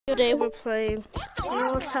Today we're playing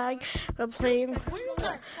real tag. We're playing. What are you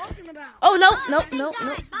guys talking about? Oh no.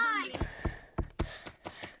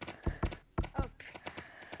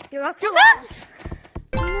 You're off your ass.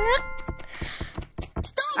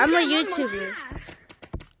 I'm a YouTuber.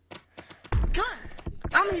 Good.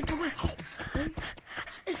 I'm a YouTuber.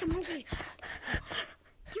 It's a movie.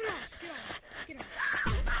 Get off.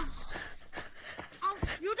 Oh,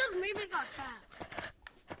 you just made me got tapped.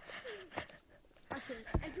 I said,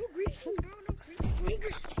 and you grief me, bro. No grief.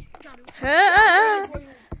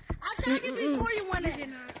 I tagged you before you went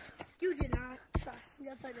in. You did not. Sorry.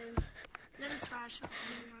 Yes, I did. That is trash.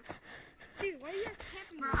 Dude, why are you guys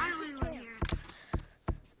camping? Bro, I don't even want to hear it.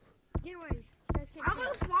 Get away. I'm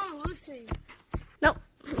gonna swallow Lucy. No.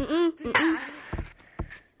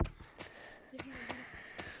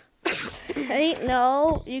 Hey,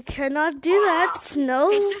 no, you cannot do that.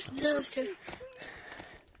 No.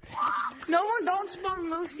 No one don't spawn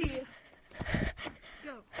Lucy.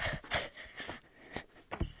 Go.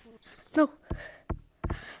 No.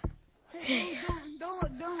 Okay. Don't.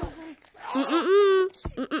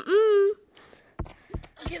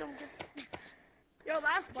 Get him. Yo,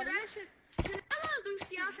 that's funny. Should I let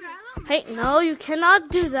Lucy out? Should I let Hey, no, you cannot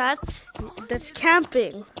do that. That's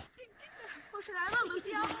camping. Oh, should I let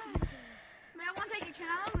Lucy out? May I want to take your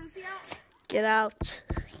channel? Let Lucy out? Get out.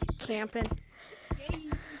 Camping. Yay.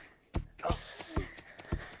 Oh.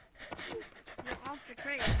 You're off the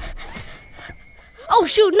crate. Oh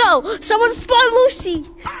shoot, no! Someone spawned Lucy!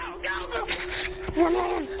 Oh, go! Run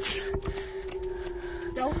on!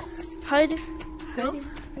 No. Hide. No.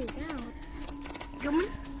 Wait, down. You want me?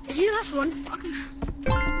 Is he the last one?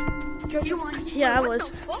 Okay. You won. Yeah, I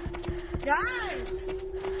was. Guys!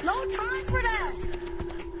 No time for that!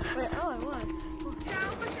 Wait, oh, I won.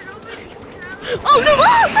 Oh no!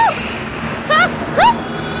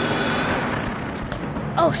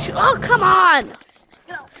 Oh shoot! Oh come on!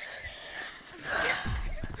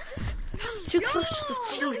 Too close to the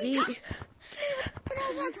TV.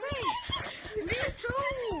 Me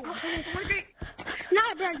too!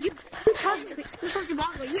 Nah, bro, you touched me.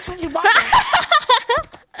 You touched me.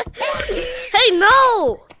 Hey, no!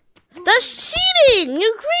 That's cheating! You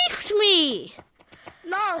griefed me!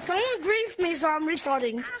 No, someone griefed me, so I'm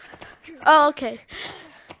restarting. Oh, okay.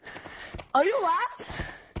 Are you last?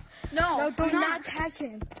 No, do not tag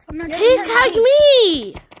him. He tagged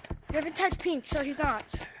me! You haven't tagged Pink, so he's not.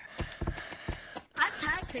 I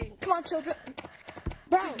tagged Pink. Come on, children.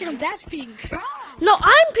 Bro, get him. That's Pink. Bro. No,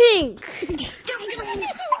 I'm pink! Get him.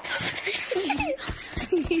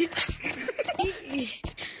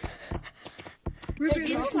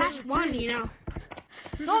 He's the last one, you know.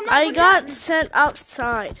 No, I'm not. I got sent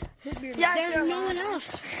outside. Yeah, there's no one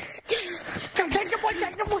else. Come, take the boy.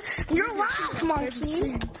 You're last,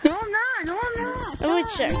 monkey. No, I'm not. Let me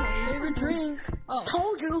check. Favorite drink. Oh.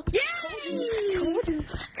 Told you. Yay!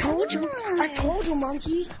 Told you. I told you,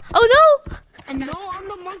 monkey. Oh no! No, I'm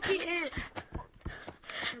the monkey it.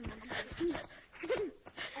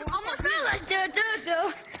 On my fellas, do.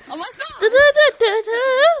 On my fellas.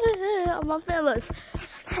 On my fellas.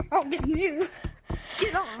 I'll get you.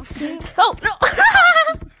 Get off. Oh no!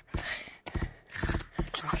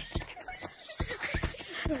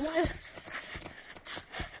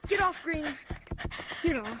 Get off, Green.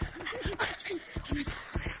 Get off.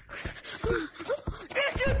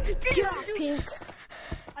 Get off, Pink.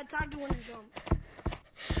 I tagged you when you jumped.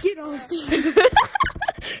 Get off.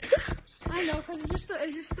 I know, cause it's just the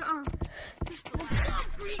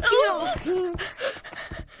Get off, Pink.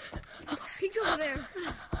 Pink's over there.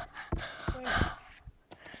 Wait.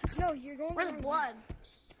 No, you're going. Where's blood?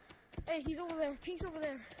 Hey, he's over there. Pink's over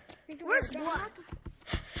there. Where's blood?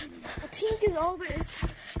 Pink is all the way.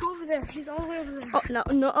 Go over there. He's all the way over there. Oh no!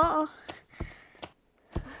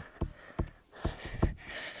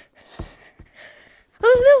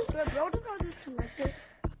 Oh no! Bro, just got disconnected.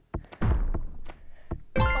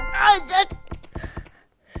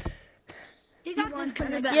 He got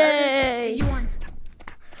disconnected. Yay! You won.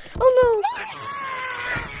 Oh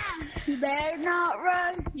You better not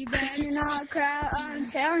run. You better not cry. I'm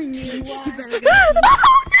telling you why. You better no! go.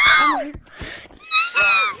 Oh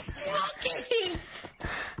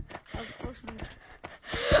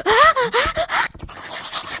no!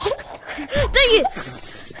 Dang it!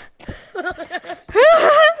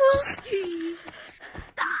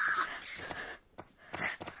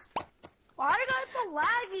 Why are you guys so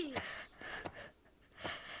laggy?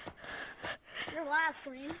 You're last,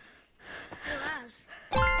 Green. You're last.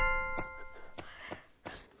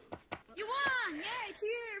 You won! Yay!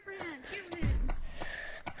 Cheer for him! Cheer for him!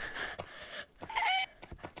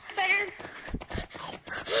 Better.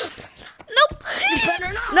 Nope! You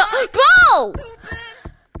better not. No, bro!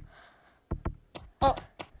 Oh.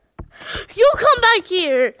 You come back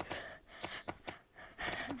here!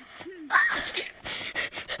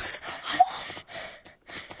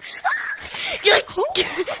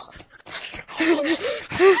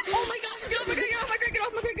 Oh my gosh, get off my crate, get off my crate, get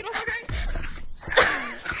off my crate, get off my crate.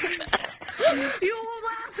 You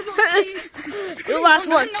last one. Your last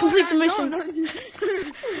one. Complete the mission.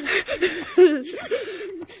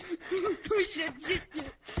 Shit.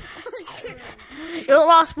 Your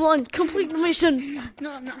last one. Complete the mission.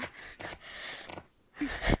 No, I'm not.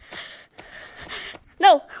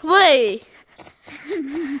 No way.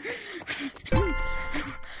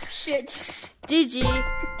 Shit. GG.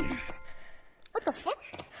 What the fuck?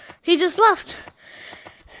 He just left.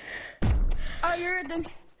 Oh, you're done.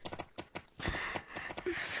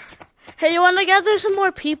 Hey, you want to gather some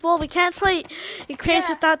more people? We can't play crates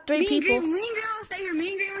without 3 people. Me and Green will stay here. Me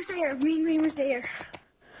and Green will stay here. Me and Green will stay here.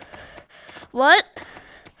 What?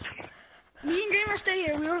 Me and Green will stay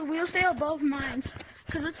here. We'll stay above mines.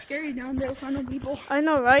 Cause it's scary down there with no people. I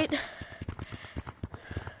know, right?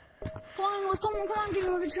 Come on, Green.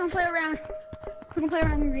 We're just gonna play around. We're gonna play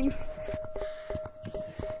around in Green.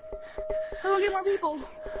 We're gonna get more people.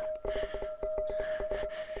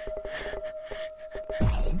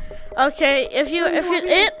 Okay, if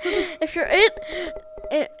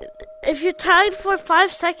you're tied for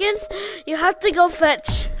 5 seconds, you have to go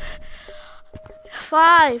fetch.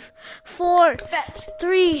 5, 4,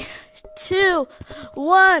 3, 2,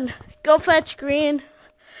 1. Go fetch, Green.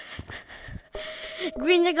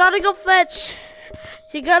 Green, you gotta go fetch.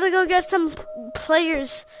 You gotta go get some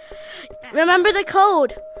players. Remember the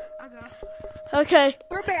code. Okay.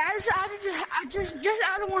 Perfect. I just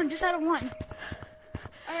out of one. Just out of one.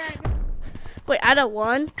 Alright. Wait, out of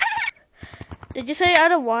 1? Did you say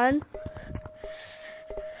out of 1?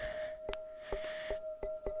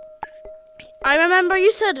 I remember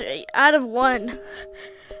you said out of 1.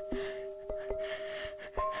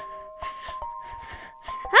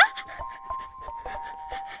 Huh?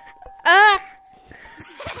 Ah!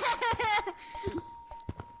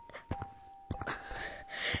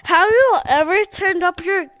 Have you ever turned up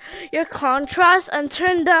your contrast and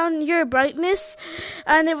turned down your brightness,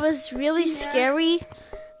 and it was really scary?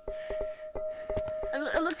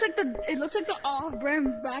 It looks like the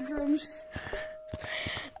off-brand bathrooms.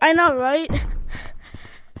 I know, right? Get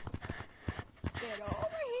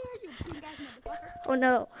over here, you pink-ass motherfucker. Oh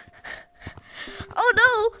no! Oh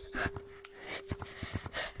no!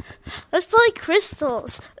 Let's play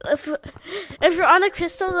crystals. If you're on a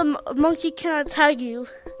crystal, the monkey cannot tag you.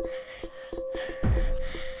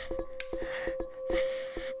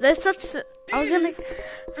 There's such. I'm gonna.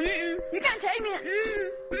 You can't tag me.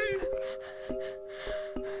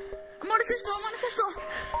 I'm on a crystal.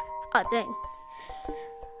 Oh dang.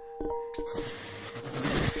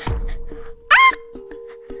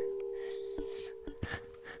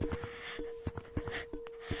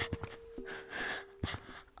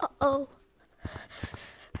 Uh-oh.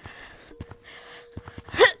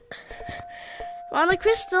 We're on a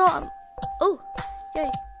crystal. Oh,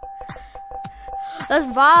 yay. Let's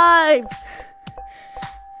vibe.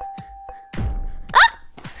 Ah!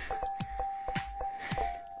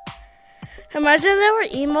 Imagine there were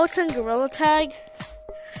emotes and Gorilla Tag.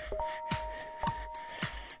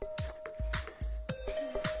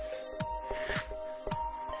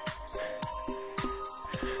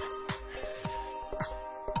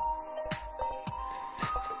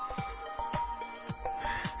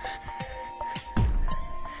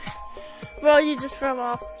 Bro, you just fell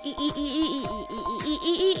off.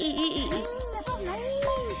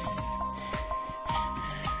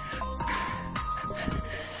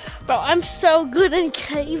 Bro, I'm so good in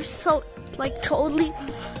caves, so totally,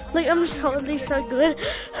 I'm totally so good.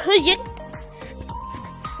 Yeah.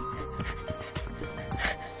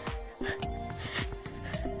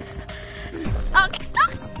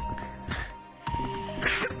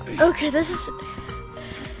 Okay, this is.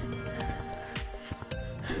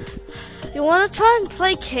 You want to try and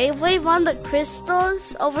play Cave Wave on the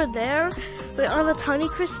crystals over there? Wait, on the tiny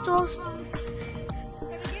crystals?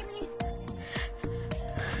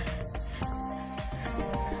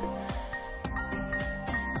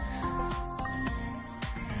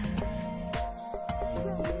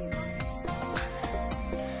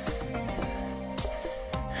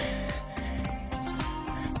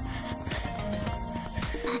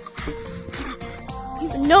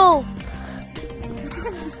 No!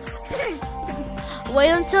 Wait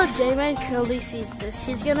until J-Man Curly sees this.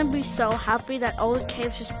 He's gonna be so happy that Old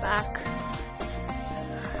Caves is back.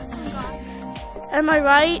 Am I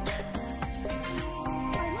right?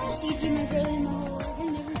 I want to see J-Man Curly in the whole. I've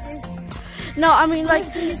never No, I mean like.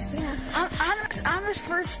 I'm his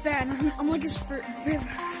first fan. I'm like his first.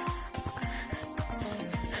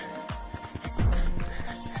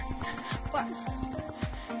 What?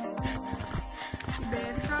 You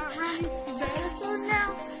better start running. You better start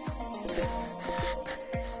now.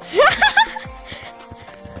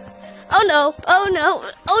 Oh no! Oh no!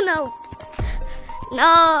 Oh no!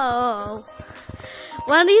 No!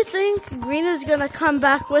 When do you think Green is gonna come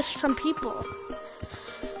back with some people?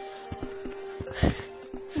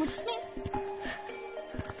 What's me?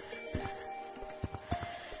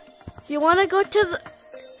 You wanna go to the...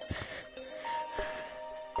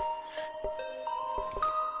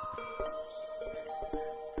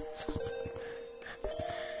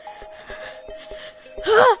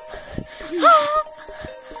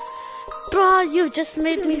 Bro, you just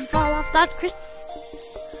made me fall off that crystal.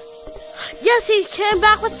 Yes, he came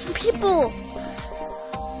back with some people.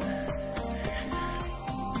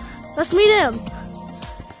 Let's meet him.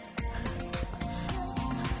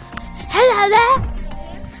 Hello there.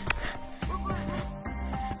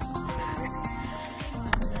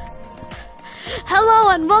 Hello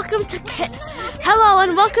and welcome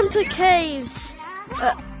to Caves.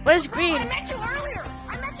 Where's Green? I met you earlier.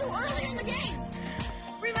 I met you earlier in the game.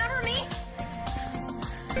 Remember me?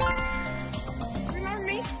 Remember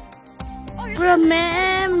me? Oh,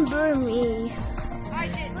 Remember me. I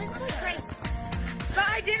did. Like, great. But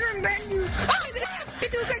I did remember you.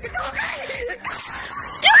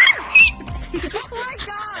 Oh, my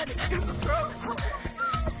God.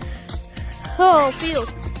 Oh, Field.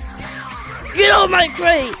 Get off my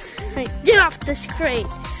crate. Hey, get off this crate.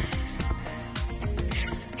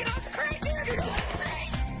 Get off the crate, dude. Get off the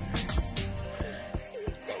crate.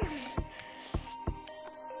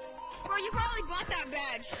 Bro, you probably bought that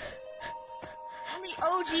badge. Only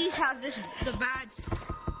OGs have the badge.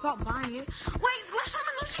 About buying it. Wait, let's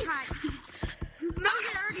summon Lucy. No, you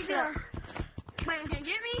already did. Wait, you can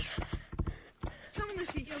get me? Summon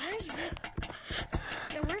Lucy.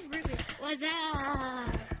 Where's Ruby? What's up?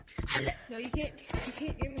 No, you can't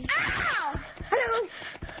get me. Ow! Hello!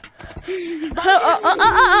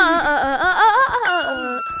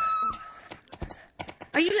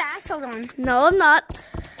 Are you last? Hold on. No, I'm not.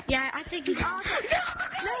 Yeah, I think he's on.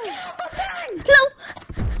 No! No!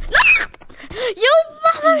 You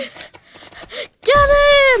mother! Get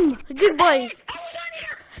him! Good boy.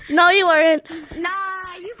 No, you weren't.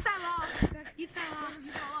 Nah, you fell off. You fell off.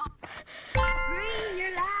 Green,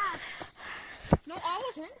 you're last. No, I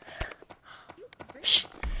wasn't. Shh.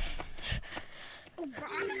 Oh,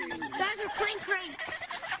 guys are playing crates.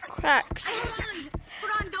 Cracks.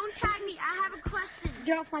 Hold on, don't tag me. I have a question.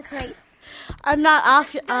 Get off my crate. I'm not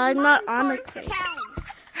off. I'm not on the crate.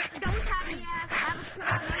 Don't tag me. I have a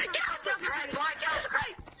question. Get off the crate. Get off the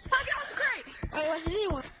crate. I wasn't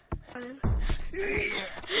anyone.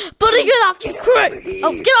 Buddy, get off the crate!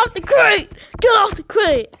 Oh, get off the crate! Get off the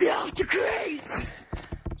crate! Get off the crate.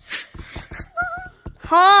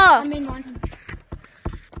 Huh? I'm in one.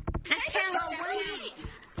 That's count.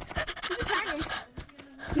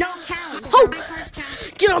 No count. Oh! My cards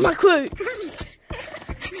count. Get on my crate!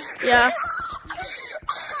 Yeah.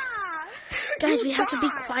 Guys, we have to be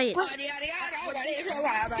quiet.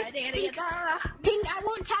 Pink, I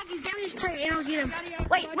won't tag you. Get in his crate and I'll get him.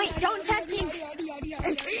 Wait, don't tag Pink.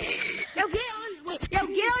 Yo, get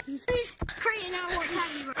on his crate and I won't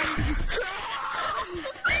tag you.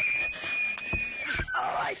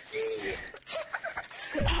 Oh, I see.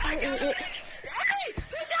 Hey, who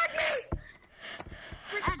tagged me?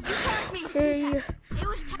 You tagged me. Hey.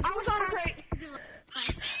 I was on a crate.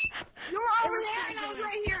 You were over there and I was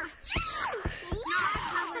right here. No,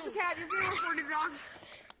 that's the cat. You're being recorded, dog.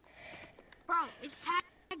 Bro, it's tag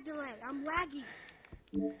delay. I'm laggy.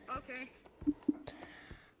 Okay.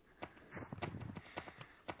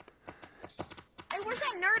 Hey, where's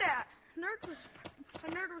that nerd at? A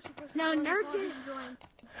nerd was supposed to didn't join.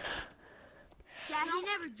 Yeah, he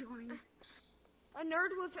never joined. A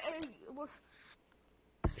nerd with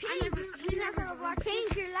Pink, he never joined. Pink,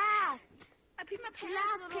 you're last. I peed my pants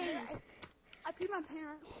a little bit. I peed my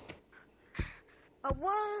pants.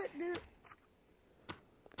 What?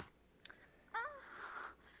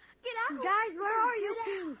 Get out. Guys, where are you,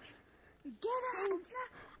 Pink? Get out.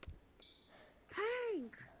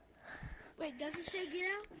 Pink. Wait, does it say get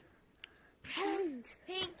out? Pink.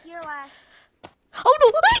 Pink, you're last. Oh no!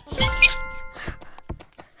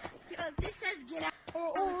 This says get out.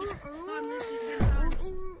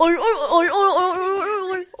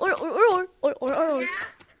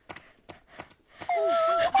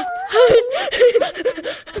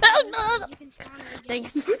 Dang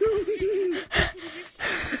it.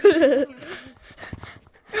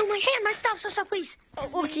 No, my hand, my stuff, please.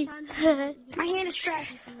 Oh, okay. My hand is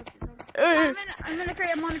trash. I'm in a crate.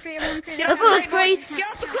 I'm on a crate. That's not a crate. Get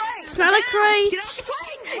off the crate. It's not a crate. Get off the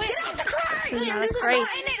crate. Get off the crate.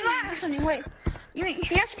 It's not a crate. Wait. You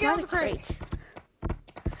have to get off the crate.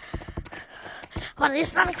 What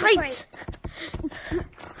is not a crate?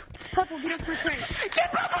 Purple, get off the crate.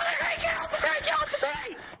 Get off the crate. Get off the crate. Get off the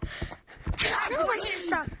crate.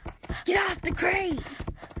 Get off the crate.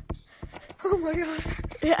 Oh my god.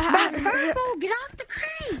 Yeah. Purple, get off the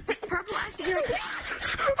crate. Purple has to get off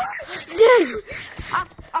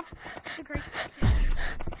Off the crate.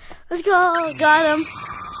 Let's go. Got him.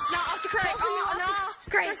 No, off the crate. Oh, no.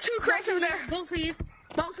 Crate. There's 2 crates over there. Both of you.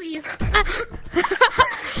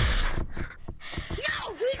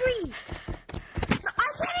 Yo, Gregory.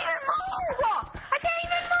 I can't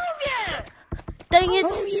even move yet. Dang it.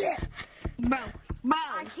 Oh yeah. Bro,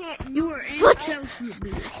 I can't. you were in What? so sweet.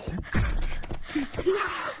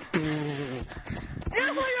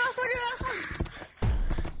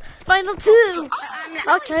 Final 2.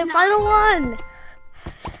 Okay, final 1.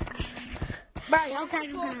 Bro, y'all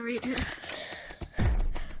tagging me gonna read it.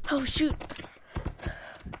 Oh, shoot.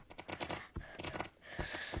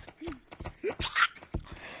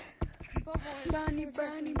 Bunny.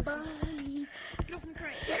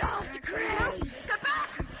 Get off the crate. Step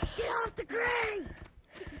back. Get off the crate.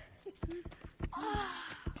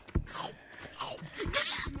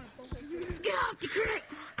 Get off the crate.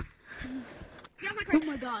 Get off my crate. Oh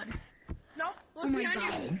my god. Nope. Look Oh my behind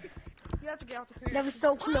god. you. You have to get off the crate. That was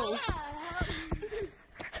so close.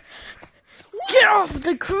 Get off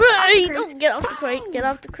the crate. Oh, get off the crate. Get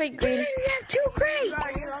off the crate, Green. You have 2 crates. You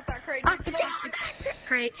gotta get off that crate. Off the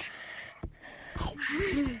crate.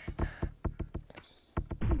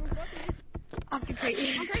 Off the crate.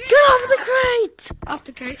 Get off the crate. Off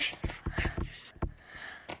the crate.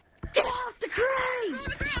 Get off the crate.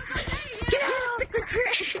 Get off the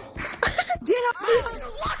crate. Get off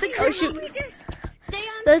the crate. Oh, shoot. Stay on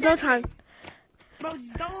There's no time. Bro,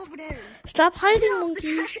 just go over there. Stop hiding,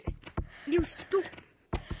 monkey. You stupid.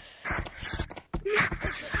 Don't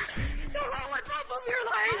roll it off of your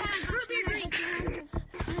leg.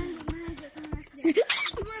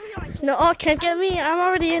 No, can't get me. I'm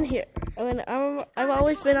already in here. I've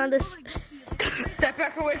always been on this. Step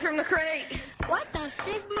back away from the crate. What the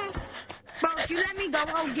Sigma? Bro, if you let me go,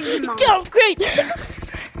 I'll give you mine. Get off the crate.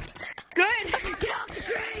 Good. Get off the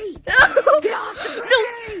crate. No. Get off the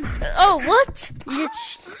crate. No. Oh, what?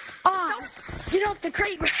 Oh, get off the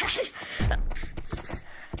crate, Raz.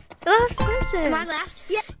 Last person. Am I last?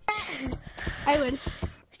 Yeah. I win.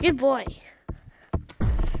 Good boy.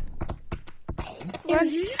 El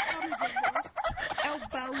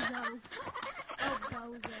Bozo.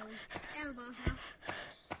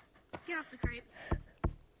 Get off the crate.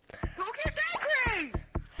 Go get that crate.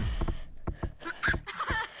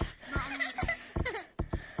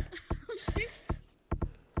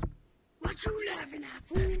 What you laughing at,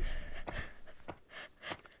 fool?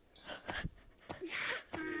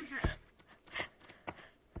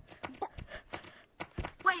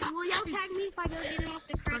 Wait, will y'all tag me if I go get it off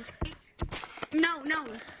the crate? No.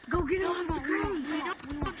 Go get it off the crate.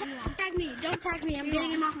 Don't tag me. Don't tag me. I'm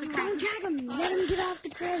getting him off the crate. Don't tag him. Let him get off the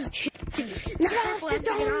crate. Get off the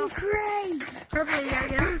damn crate. Purple, you gotta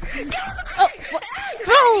get off. Get off the crate.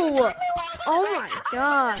 Oh, bro. Oh my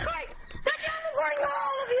god. That's I'm recording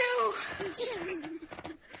all of you.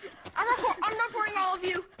 I'm recording all of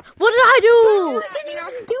you. What did I do? I didn't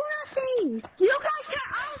even do nothing. You guys,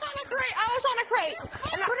 I was on a crate.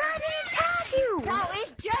 But I didn't tag you. No,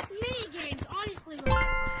 it's just Minigames, honestly.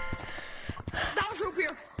 That was Rope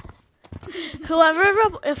here. Whoever,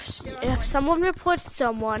 if someone reports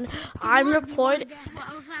someone, I'm report.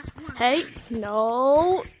 I was last one. Hey,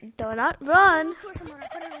 no, do not run.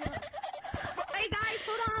 Hey guys,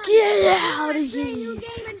 hold on. Get out of New here.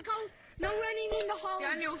 game and go. No running in the hall. Yeah,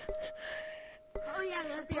 I knew. Oh yeah,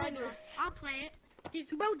 let's play Behind you. this. I'll play it.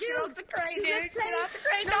 Bro, dude, Get off the crate, you dude. just play Get off the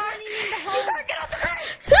crate, no dog. running in the You hall. gotta get off the crate.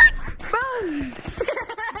 Bro,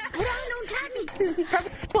 hold on, don't tag me.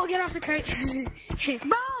 Bro, get off the crate.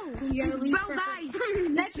 Bro, guys,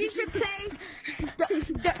 next we should play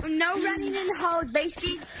no running in the hall.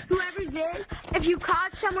 Basically, whoever's in, if you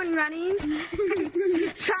caught someone running,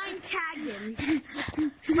 try and tag him.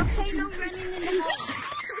 Okay, no running in the hall.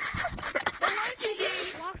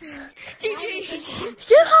 GG.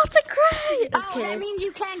 Get off the crate. Oh, that Okay. means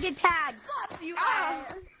you can't get tagged. You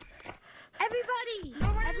Everybody. No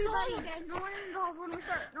running in the hole, okay? No running in the hole when we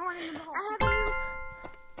start. No running in the hole.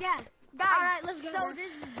 Yeah. Guys, Alright, let's go. So this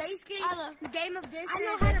is basically the game of this. I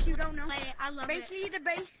know is how if to you don't know. play it. I love Basically, the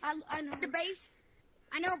base. I know. The base.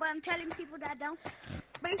 I know, but I'm telling people that don't.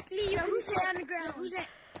 Basically, on the ground. Who's that?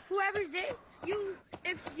 Whoever's there,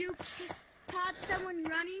 if you caught someone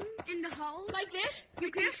running in the hole like this,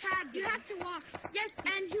 you can tag them. You have to walk. Yes,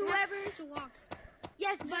 and whoever to walk.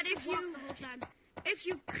 Yes, but if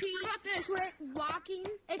you quit walking,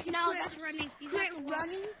 if you that's running. You quit have to walk.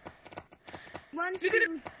 running, once you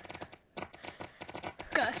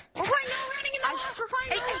Gus. We're playing no running in the house. We're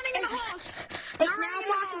playing no running in the house. Now I'm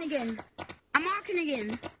walking again. I'm walking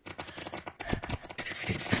again.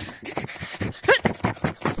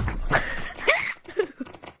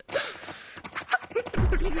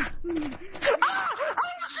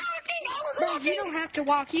 You don't have to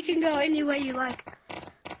walk. You can go any way you like.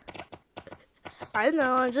 I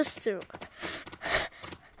know, I'm just stupid.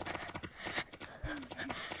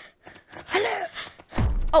 Hello.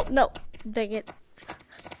 Oh, no. Dang it.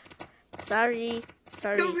 Sorry.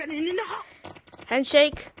 Don't run in the hole.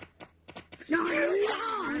 Handshake. No.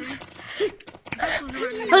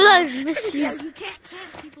 Oh, I miss you. You can't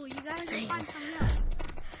catch people. You gotta go find someone else.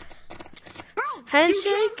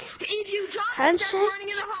 Handshake. If you jump, Handshake. running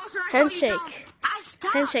in the house, or I saw you Handshake. jump. I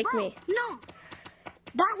stopped. Handshake bro. me. No.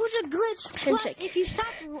 That was a glitch. Plus, Handshake.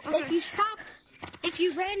 if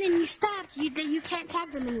you ran and you stopped, then you can't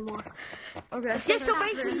tag them anymore. Okay. Just so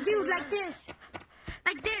basically, dude, like this.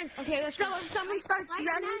 Like this. Okay, let's So if someone starts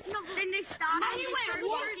running, then they stop. Now and he they went start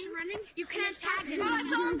whoop. running. You can't tag them. Well, I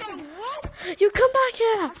saw him go whoop. You come back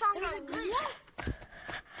here. I saw him go whoop.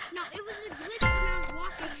 No, it was a glitch when I was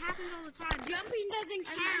walking. It happens all the time. Jumping doesn't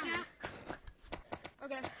count.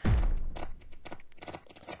 Okay.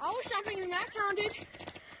 I was jumping and that counted.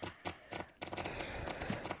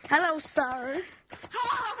 Hello, sir. Come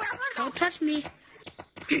on over. Let's go. Don't touch me.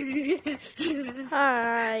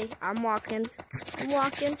 Hi. I'm walking. How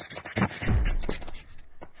are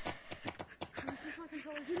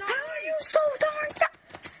you so darn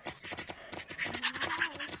fast?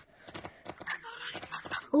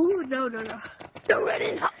 Oh, no. Don't run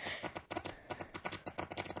in.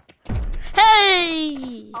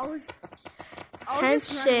 Hey! Always.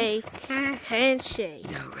 Handshake. Handshake.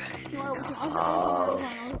 Oh.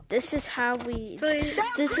 This is how we.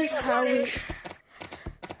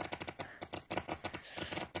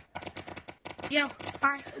 Yo,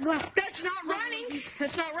 alright, go. That's not running.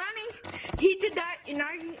 That's not running. He did that,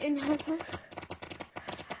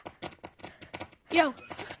 Yo,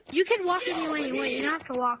 you can walk any way you want. You don't have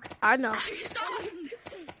to walk. I know. Stop.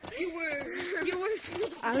 You were.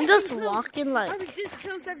 I'm just walking I like was just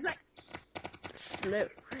killing stuff like. slow.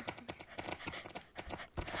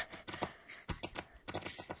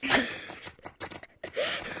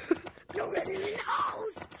 Don't run in the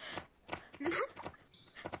house.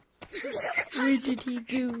 Where did he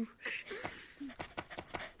go?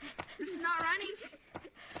 This is not running.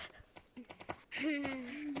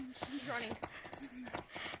 He's running.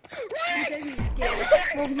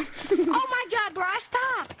 Oh my god, bro, I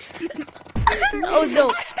stopped. Oh no.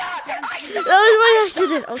 I stopped. That was my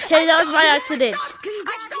accident. Okay, that was my accident.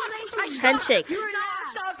 Congratulations. Handshake. You were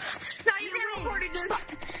not stopped. Now you get reported, dude.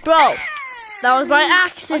 Bro, that was my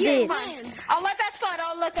accident. I'll let that slide.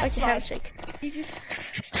 Okay, handshake.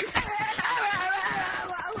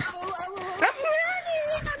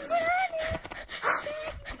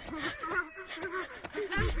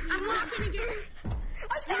 I'm walking again.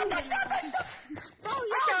 I stopped. Bro,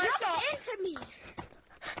 y'all jumped into me.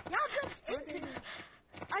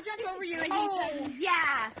 I jumped over you and he Oh, said,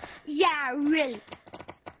 yeah, really.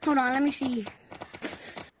 Hold on, let me see.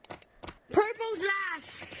 purple's last.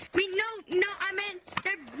 No, I meant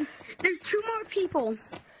there's two more people.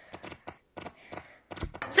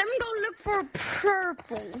 Someone go look for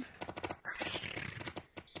purple.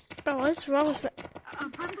 Bro, what's wrong with me?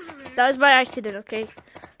 That was my accident, okay?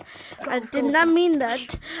 I did not mean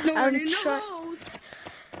that. I'm trying.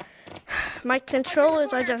 My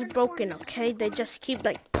controllers are just broken, okay? They just keep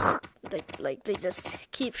they just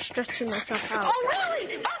keep stretching myself out. Oh,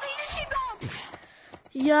 really? Oh, they just keep going.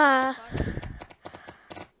 Yeah.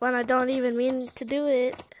 When I don't even mean to do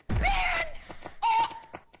it. Man! Oh!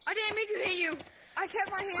 I didn't mean to hit you. I kept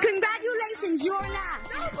my hand. Congratulations, you're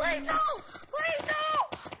last. No, please no! Please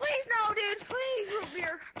no! Please no, dude. Please, root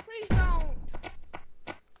beer. Please don't.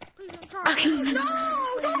 Please don't try.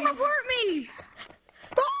 No! Don't report me!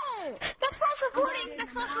 Don't! That's false reporting.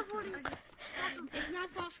 That's false reporting. It's not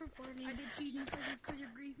false reporting. I did cheating because you're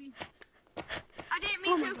griefing. I didn't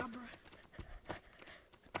mean to. God, bro.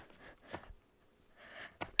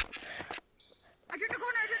 I turned the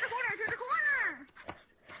corner.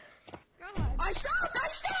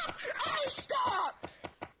 I stopped.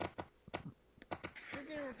 You're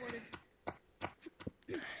getting reported.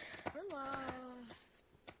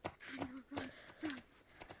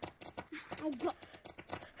 Oh, God.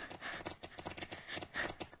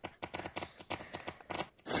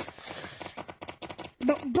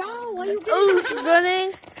 Bro, why you Oh, she's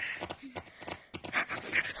running.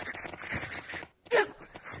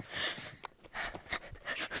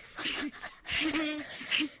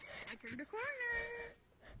 I turned the corner.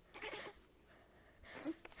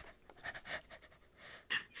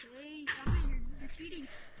 Hey, stop it. You're cheating.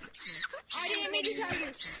 I didn't mean to tag you.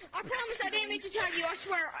 I promise I didn't mean to tag you. I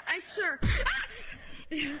swear. I swear. Ah!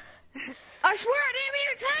 I swear I didn't mean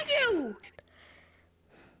to tag you.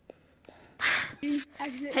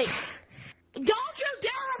 Hey, Don't you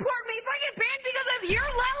dare report me. If I get banned because of your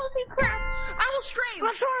lousy crap, I will scream.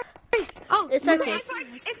 I'm sorry. Oh, it's okay. If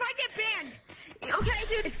I get banned, okay,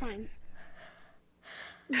 dude. It's fine.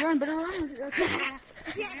 Run, but I'm running.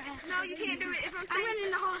 No, you can't do it. If I'm running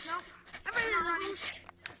in the house. No, I'm running in the house.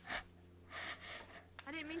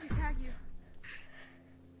 I didn't mean to tag you.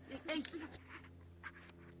 Hey.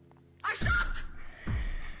 I stopped.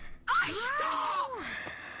 I stopped.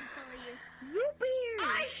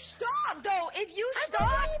 I stopped though. If you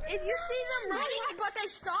stop, if you see them running but they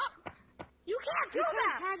stop, you can't do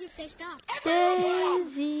that. tag if they stop.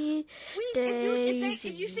 Daisy,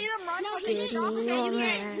 If you see them running but they give stop, me then your you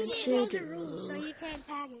man can't. to The do. rules, so you can't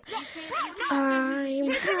tag it.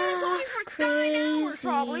 I'm half for 9 hours,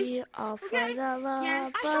 probably. crazy, all for Okay? the love I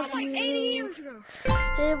of stopped like 80 you. years ago.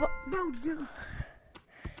 Bro, dude.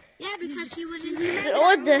 Yeah, because he was in the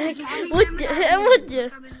What the heck? What the hell? What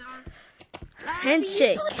the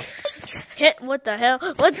handshake? Hit? What the hell?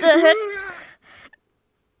 What the heck?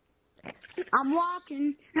 I'm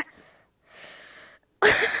walking.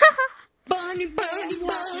 Bunny, bunny,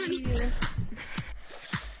 bunny.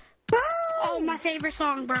 Oh, my favorite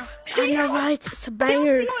song, bro. I know, right? It's a See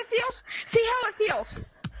banger. how it feels? See how it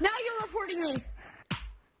feels? Now you're reporting me.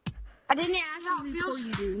 I didn't ask how it feels.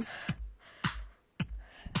 You do.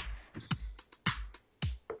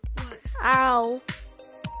 Ow.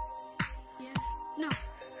 Yeah. No.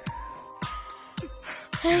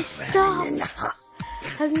 Hey, stop.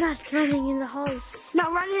 I'm not running in the house.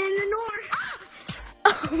 Not running in the north.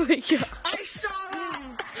 Oh my god. I saw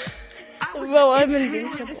that. Bro, I'm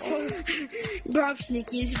invincible. Bro, I'm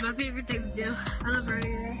sneaky. It's my favorite thing to do. I love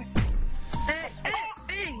running around. Hey. I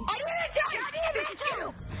didn't mean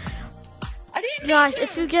to. Guys,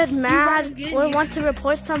 if you get mad or want to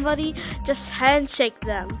report somebody, just handshake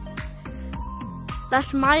them.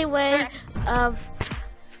 That's my way of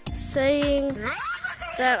saying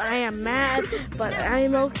that I am mad, but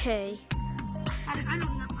I'm okay. I don't know.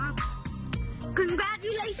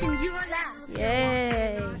 Congratulations, you are last.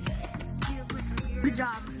 Yay. Good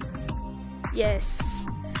job. Yes.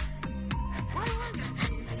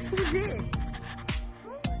 Who did?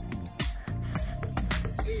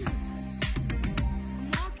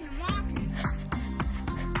 I'm walking.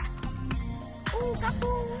 Ooga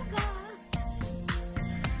booga.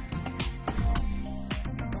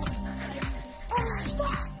 Oh,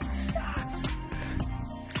 stop.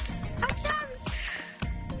 I'm sorry.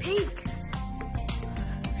 Pink.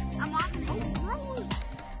 I'm walking. Oh, Rose.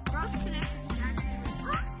 Rose connected to Jackson.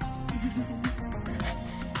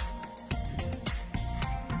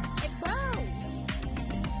 Hey, bro.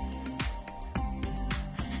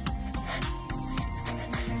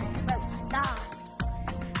 Stop.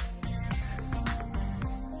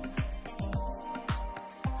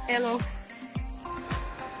 Hello.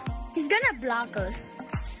 He's gonna block us.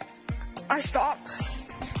 I stopped.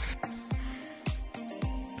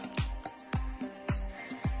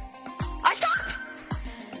 I stopped.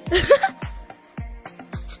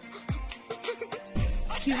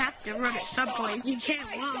 You have to run at some point. You can't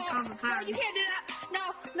walk all the No, time. you can't do that.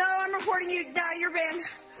 No, I'm reporting you. No, you're banned.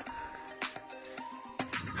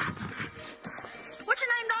 What's your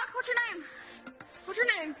name, Doc? What's your name? What's your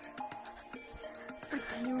name?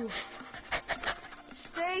 You.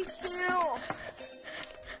 Stay still.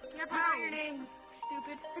 Yeah, but your name,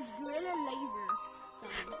 stupid. It's Gorilla Laser.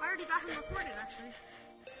 I already got him recorded, actually.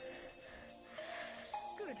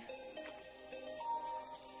 Good.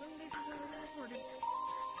 Some days ago, recorded.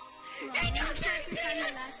 Hey, no, I'm the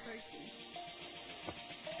last person.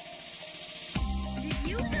 Did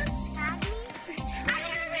you just tag me? I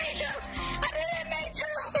didn't mean to.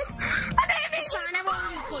 Fine, I won't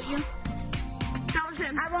report you. That was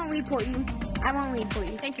him. I won't report you. I won't report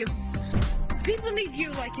you. Thank you. People need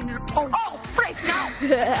you, like, in their... Oh, frick, no!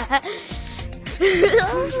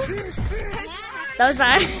 That was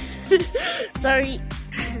bad. Sorry.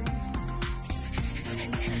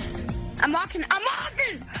 I'm walking. I'm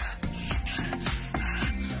walking!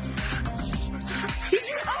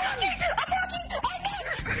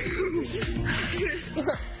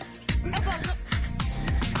 I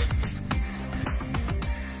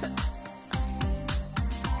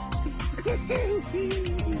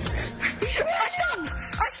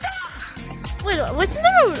stopped! Wait, wasn't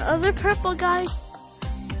there another purple guy?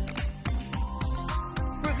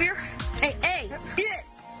 Root beer? Hey, hey!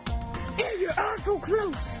 Yeah, you're all so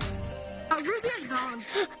close. Oh, root beer's gone.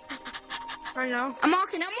 Right now. I'm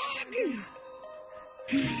walking.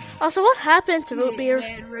 Also, what happened to root beer?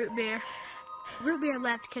 Root beer. Root beer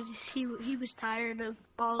left because he was tired of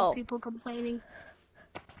all the people complaining.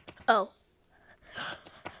 Oh.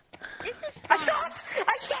 This is I stopped!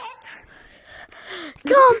 I stopped!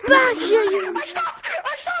 Come back here, you. I stopped!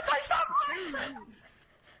 I stopped! I stopped!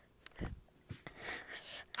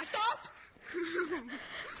 I stopped!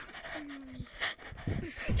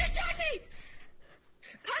 Just tag me!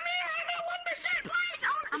 Come here! I'm at 1%, please!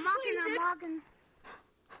 I'm walking.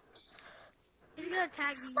 He's gonna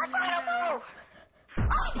tag you.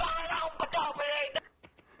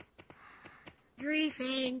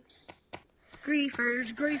 Griefing.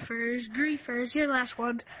 Griefers. You're the last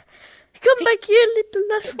one. Come back here, little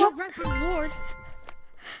last Don't one. run from the Lord.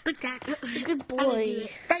 Look at that. Good boy.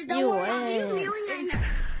 Guys, don't You worry. win.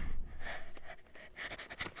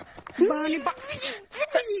 Bonnie. No.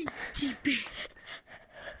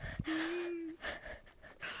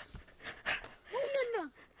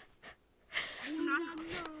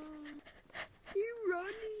 You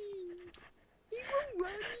running.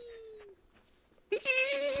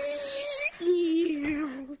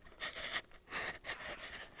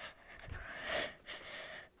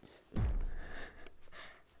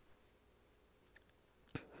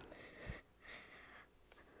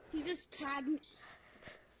 You just tagged me.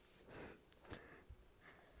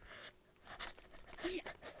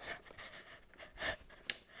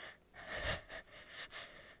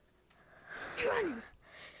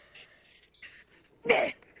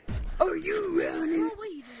 Are you running? What are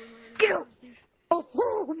you doing? Get up.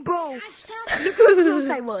 Oh, bro. I stopped. Look how close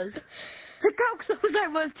I was. Look how close I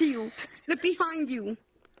was to you. Look behind you.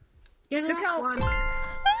 You're the Look last how. one.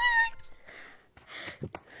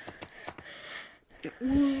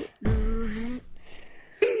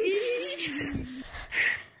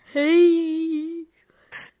 Hey.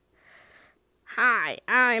 Hi,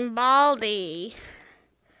 I'm Baldy.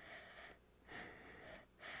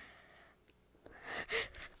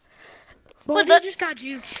 Baldy But just got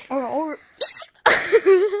juked.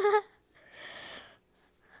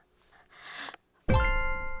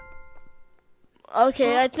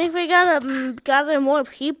 Okay, I think we gotta gather more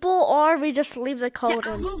people, or we just leave the code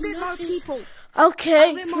in. We'll get more people.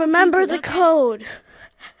 Okay, get more remember people, the okay? code.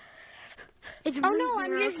 Oh no,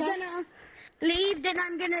 I'm just gonna leave. Then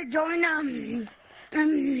I'm gonna join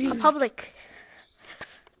Public.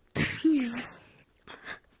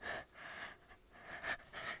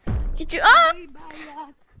 Get you up!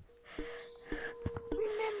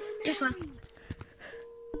 This one.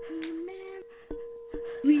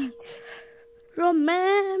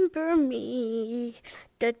 Remember me.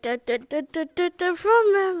 Da, da, da, da, da, da, da,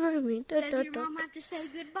 remember me. Da, Does da, your da. mom have to say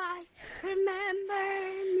goodbye?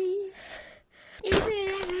 Remember me.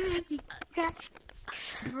 Even if you crash.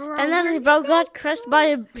 And then the bell got crushed by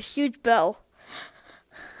a huge bell.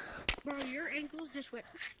 Bro, your ankles just went.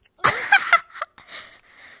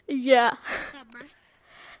 Yeah. Stop, bro.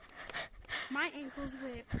 My ankles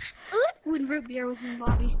went when root beer was in the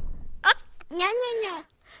lobby. No.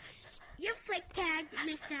 You flick tagged,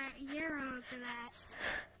 mister. You're on for that.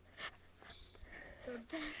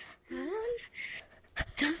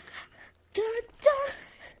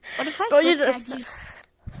 What if I Bro, you flick just, tagged you?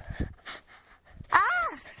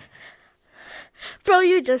 bro,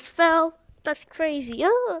 you just fell. That's crazy.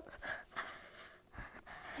 Oh.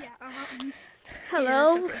 Yeah,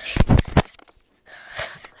 Hello. Yeah,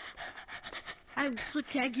 I will flick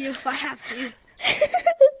tag you if I have to.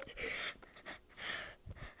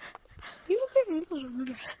 You look at ankles over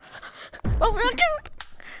there. Oh, look at.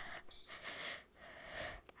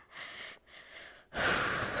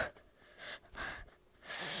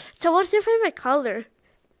 So, what's your favorite color?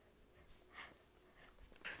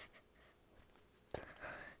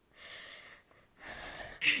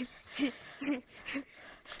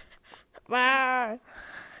 Wow.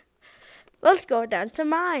 Let's go down to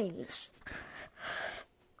mines.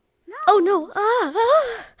 No. Oh no!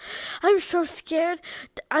 I'm so scared.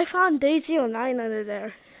 I found Daisy 09 under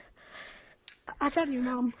there. I found your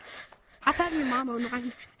mom. I found your mom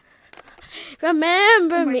 09.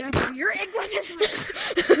 Remember Oh my me. God, bro, your ankles just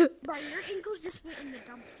went. Bro, your ankles just went in the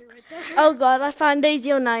dumpster right there. Oh god, I found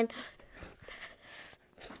Daisy 09.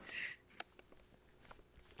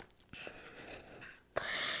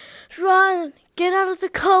 Run! Get out of the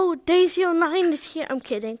code. Daisy09 is here. I'm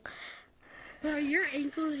kidding. Bro, your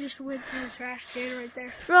ankles just went to the trash can right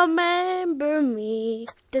there. Remember me.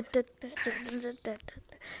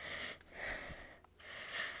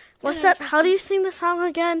 What's that? How do you sing the song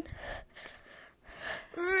again?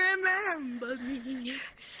 Remember me.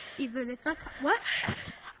 Even if I... What?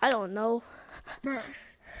 I don't know. Bro,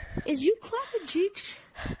 is you clapping cheeks?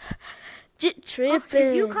 Tripping.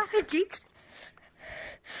 Is you clapping cheeks?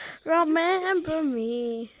 Remember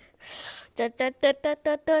me.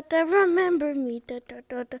 Remember me.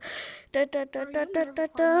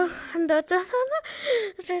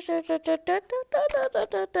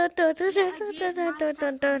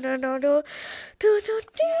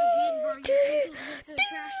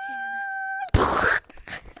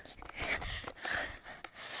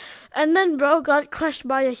 And then bro got crushed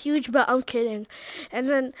by a huge ball. I'm kidding. And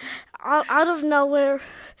then out of nowhere,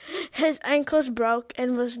 his ankles broke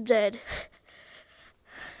and was dead.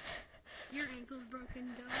 Your ankle's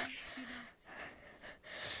broken, dog.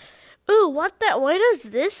 Ooh, what that? Why does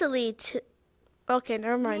this lead to? Okay,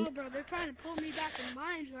 never mind. No, bro, they're trying to pull me back in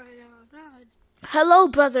lines right now. God. Hello,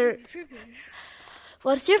 brother. I'm tripping.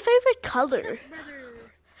 What's your favorite color?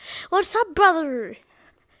 What's up, brother?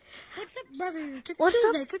 What's up, brother? What's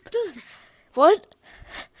up, brother? What's up? Tuesday. What?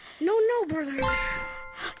 No, brother.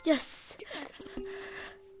 Yes.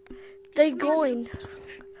 They're going.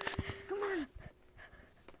 Come on.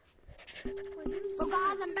 Oh,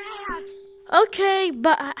 God, I'm back. Okay,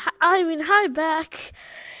 but hi back.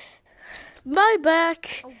 My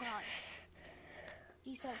back. Oh God.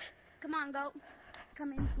 He said, "Come on, go.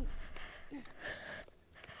 Come in.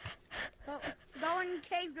 Go in the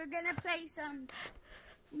cave. We're gonna play some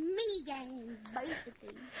mini games,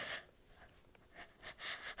 basically.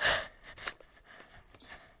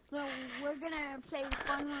 Well, we're gonna play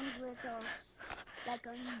fun ones with like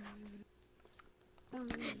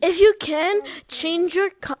If you can, change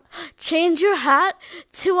your hat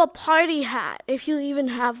to a party hat, if you even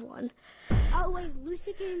have one. Oh, wait,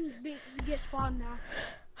 Lucy can get spawned now.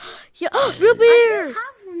 Yeah, Rubier!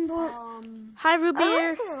 Hi, Oh,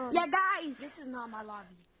 Rubier. yeah, guys, this is not my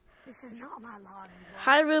lobby. This is not my lobby.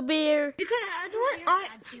 Hi, Rubier.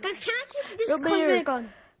 Guys, can I keep this Rubier. on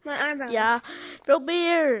my eyebrows? Yeah,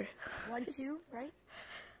 Rubier. 1, 2, right?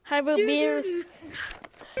 Hi, Rubier.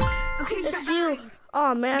 Okay, It's so you. guys,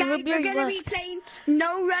 Oh man, we're Rubier gonna be left. playing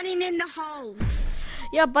no running in the hole.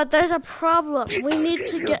 Yeah, but there's a problem. We need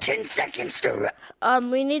to get 10 seconds to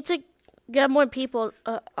we need to get more people.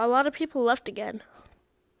 A lot of people left again.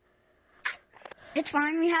 It's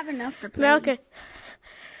fine, we have enough to play. Yeah, okay.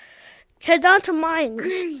 Head down to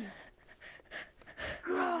mines.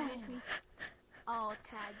 Oh,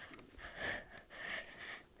 tag.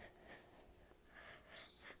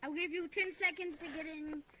 I'll give you 10 seconds to get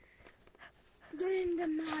in the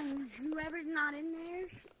mines. Whoever's not in there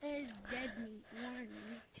is dead meat. 1,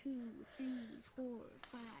 2, 3, 4,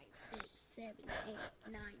 5, 6, 7, 8,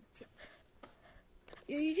 9, 10.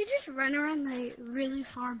 Yeah, you could just run around like really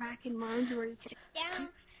far back in mines where you can.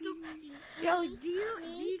 Yo, do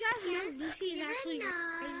you guys know Lucy is actually in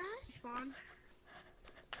spawn?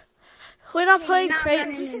 We're not playing not crates.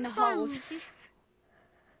 running in the holes.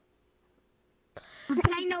 We're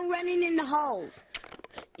playing no running in the hole.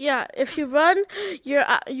 Yeah, if you run, you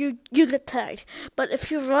get tagged. But if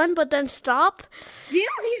you run but then stop, You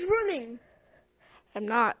know he's running. I'm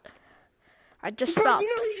not. I just Bro, stopped. you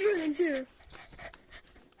know he's running too.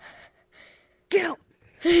 Get out.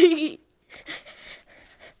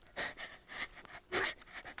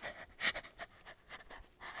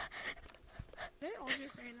 They all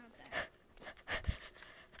just ran out there.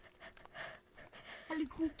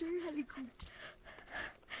 Helicopter.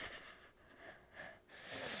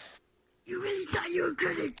 You really thought you were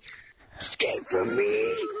gonna escape from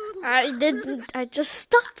me? I didn't. I just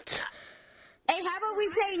stopped. Hey, how about we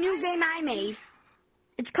play a new game I made?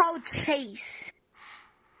 It's called Chase.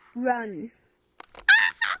 Run.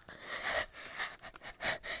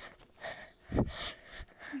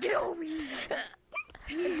 Get over here.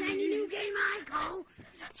 It's any new game I call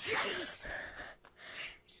Chase.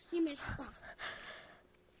 You missed. Oh.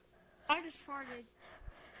 I just farted.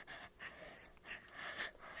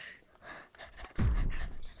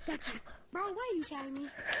 Gotcha. Bro, why are you shouting me?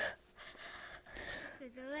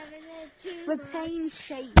 We're playing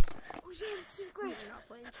Chase. Oh yeah, it's secret. We're not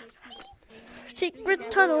playing Chase.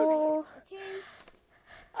 Secret tunnel. Okay.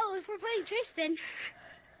 Oh, if we're playing Chase then.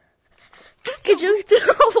 Get you?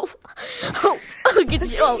 Oh, get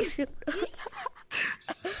you? Oh, shoot.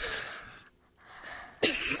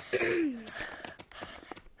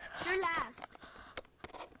 You're last.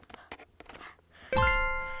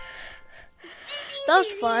 That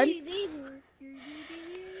was fun.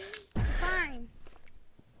 Fine.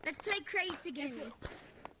 Let's play crates again.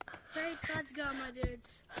 Crates, let's go, my dudes.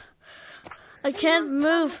 I can't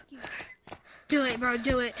move. Do it, bro.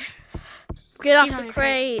 Do it. Get off the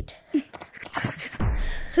crate.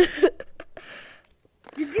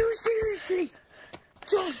 Did you seriously?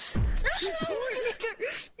 Josh,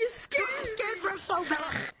 you scared bro so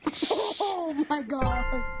bad. oh my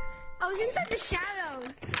god. I was inside the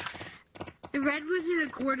shadows. The red was in a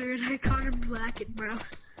corner and I caught him blacking, bro.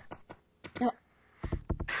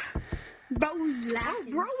 Bro was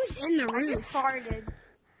laughing. Bro was in the room. I just farted.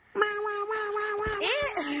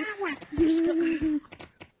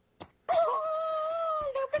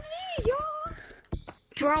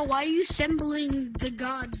 Bro, why are you symboling the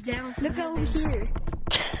gods down? Look over here.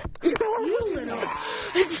 You little.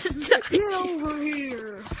 Get over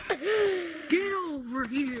here. Get over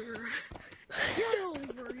here. Get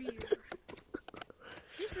over here.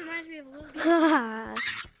 This reminds me of a little bit.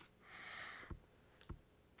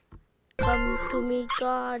 Come to me,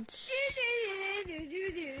 gods.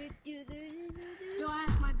 Don't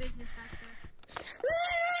ask my business back there.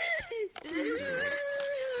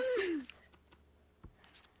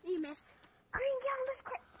 You missed. Green down this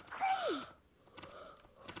crate.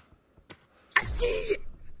 I see it.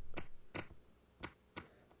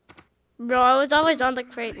 Bro, I was always on the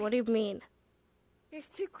crate. What do you mean? There's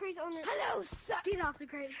 2 crates on it. Hello, suck. Get off the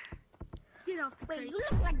crate. Get off the Wait, crate. you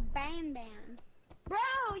look like Ban Ban. Bro,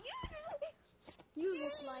 you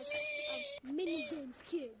look like a Minigames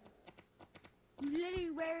kid. You're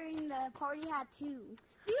literally wearing the party hat too. You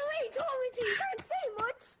already told me to. You can't say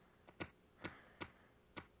much.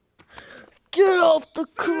 Get off the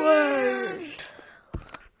crate.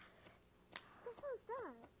 What was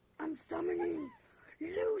that? I'm summoning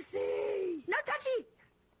Lucy. No touchy.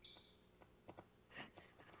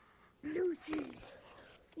 Lucy.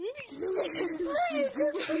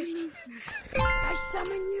 Lucy. I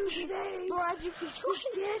summon you today. Bro, as you can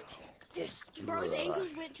Get destroyed. Bro's ankles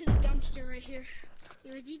went to the dumpster right here.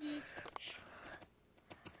 It was GG's.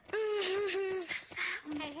 Hey.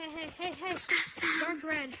 Dark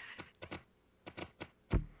red.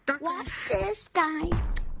 Dark Watch this, guys.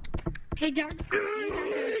 Hey, dark.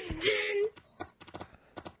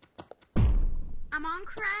 I'm on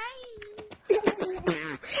crane.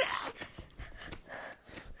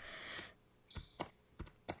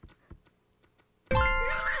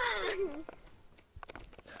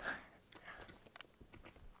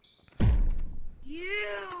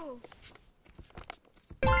 You.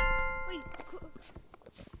 Wait.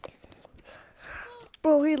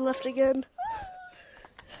 Bro, he left again.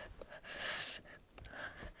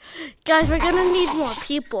 Guys, we're gonna need more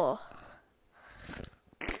people.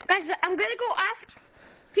 Guys, I'm gonna go ask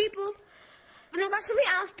people. No, that's what we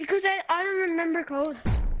ask because I don't remember codes.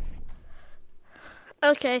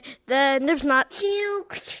 Okay, then there's not.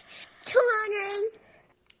 200.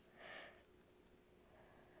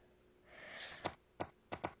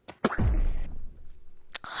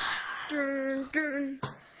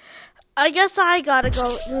 I guess I gotta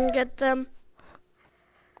go and get them.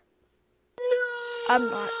 I'm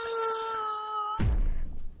not.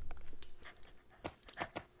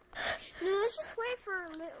 No, let's just wait for a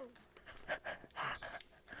little.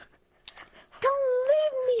 Don't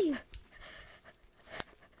leave me.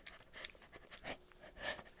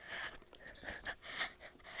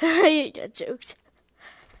 You got joked.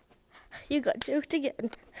 You got joked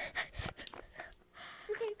again.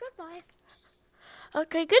 Okay, goodbye.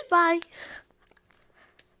 Okay, goodbye.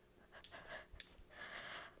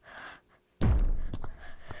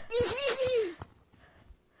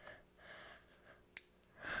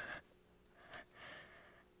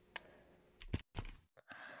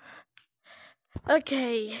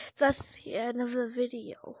 Okay, that's the end of the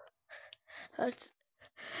video.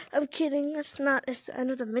 I'm kidding, that's not. It's the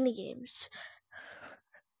end of the minigames.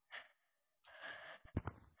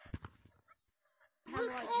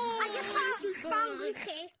 I just found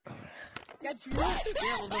Lucy. Get you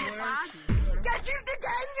again, you bug!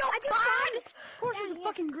 Of course, there's a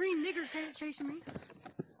fucking green nigger chasing me.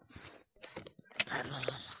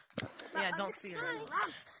 Yeah, don't see her.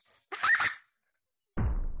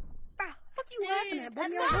 What you laughing at?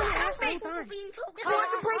 Buddy, I'm really asking the whole time. Who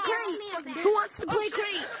wants to play crates? Who wants to play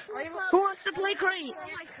crates? Who wants to play crates?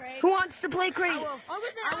 Who wants to play crates?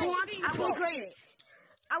 Who wants to play crates?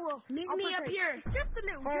 I will. Meet me up here. It's just a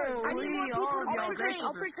little I need more people.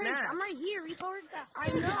 I'll play crates. I'm right here, retard. I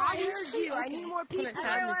know. I heard you. I need more people.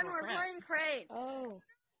 Everyone, we're playing crates. Oh.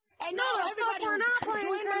 Hey, no, everybody, we're not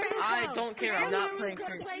playing crates. I don't care. I'm not playing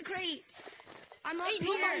Play crates. crates. I'm not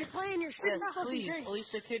nobody's playing your shit. Yes, please. At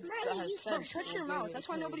least the kid that has sense. Shut your mouth. That's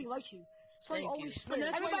why nobody likes you. That's why you always spit.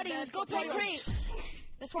 Everybody, let's go play crates.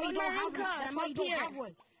 That's why you don't have one. That's why you don't have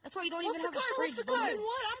one. That's why you don't even have a fridge. What's the code?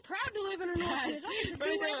 What? I'm proud to live in a North.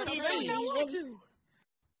 I want to.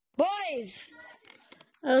 Boys,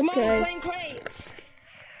 come on, we're Okay. playing crates.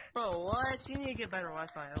 Bro, what? You need to get better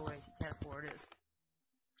Wi-Fi. Oh wait, you can't afford it.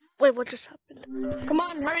 Wait, what just happened? Come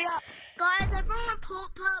on, hurry up. Guys, everyone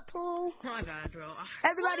pull. My bad, bro.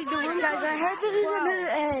 Everybody do it. Guys, I heard this is a new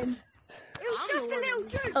end. It was just a little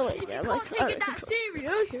joke. Oh wait, yeah, like, Take it that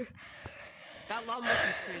serious. That law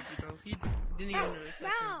motion's crazy, bro. He didn't even notice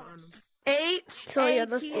that. 8. So yeah,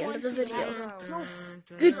 that's the end of the video.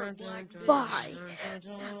 Goodbye.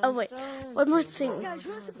 Oh wait, one more thing. Guys,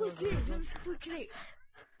 who wants to play crates? Who wants to play crates?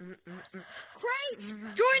 Crates.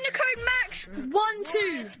 Join the code Max12.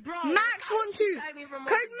 Max12.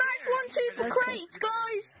 Code Max12 for crates,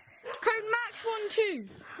 guys. Code Max12.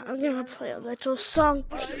 I'm gonna play a little song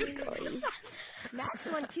for you guys.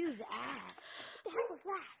 Max12's ass. What the heck was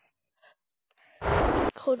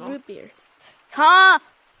that? Called root beer. Huh?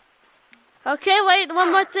 Okay, wait,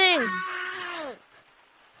 one more thing.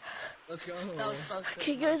 Let's go. That was so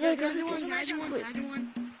Okay, guys, I gotta get this quick.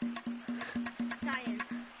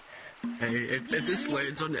 Hey, if this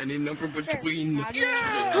lands on any number between, What's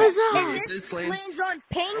if up? this lands On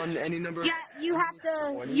pink. on any number, Yeah, you have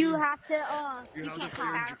to. You you can't have call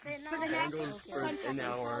to out for the next. go for an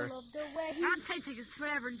hour. Not take tickets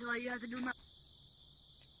forever until you have to do my.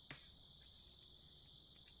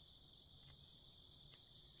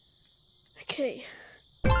 Okay.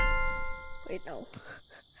 Wait, no.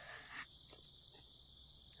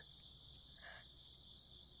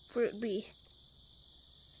 Fruit B.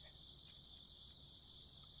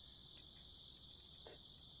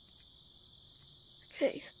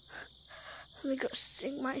 Okay. Let me go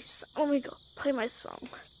sing my song. Let me go play my song.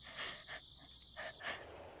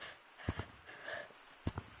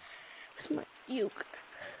 With my uke.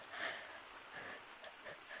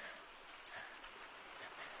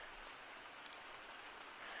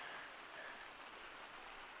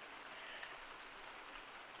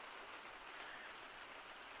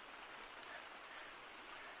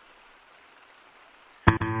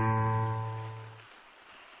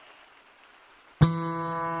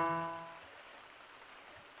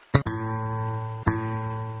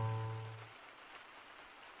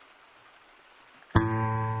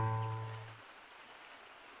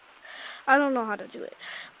 I don't know how to do it,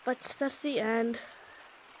 but that's the end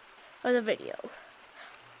of the video.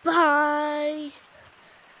 Bye!